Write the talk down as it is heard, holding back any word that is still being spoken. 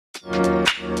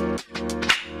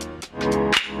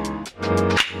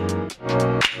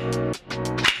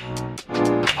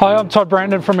Hi, I'm Todd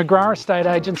Brandon from McGrath Estate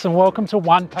Agents and welcome to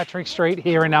 1 Patrick Street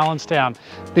here in Allenstown.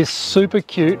 This super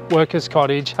cute workers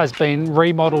cottage has been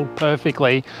remodeled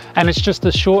perfectly and it's just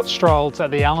a short stroll to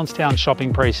the Allenstown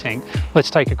shopping precinct.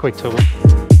 Let's take a quick tour.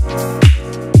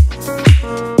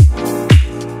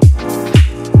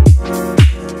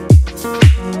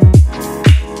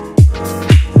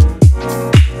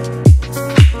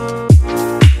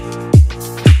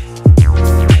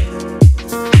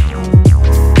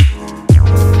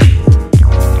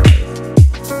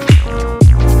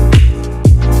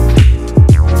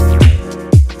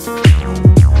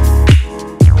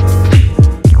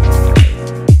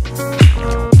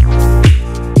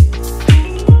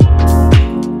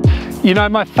 You know,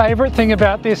 my favourite thing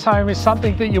about this home is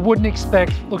something that you wouldn't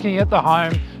expect looking at the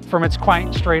home from its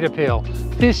quaint street appeal.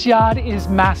 This yard is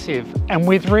massive, and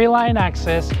with rear lane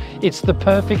access, it's the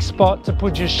perfect spot to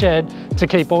put your shed to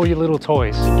keep all your little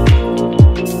toys.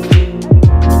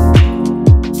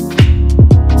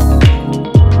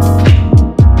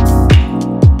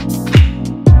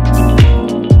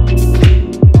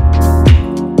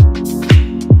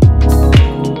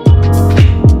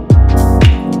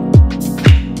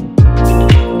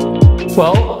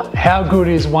 Well, how good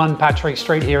is 1 Patrick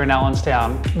Street here in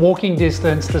Allenstown? Walking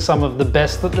distance to some of the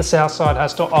best that the south side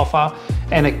has to offer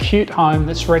and a cute home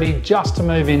that's ready just to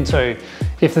move into.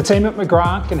 If the team at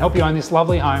McGrath can help you own this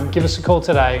lovely home, give us a call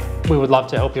today. We would love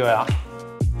to help you out.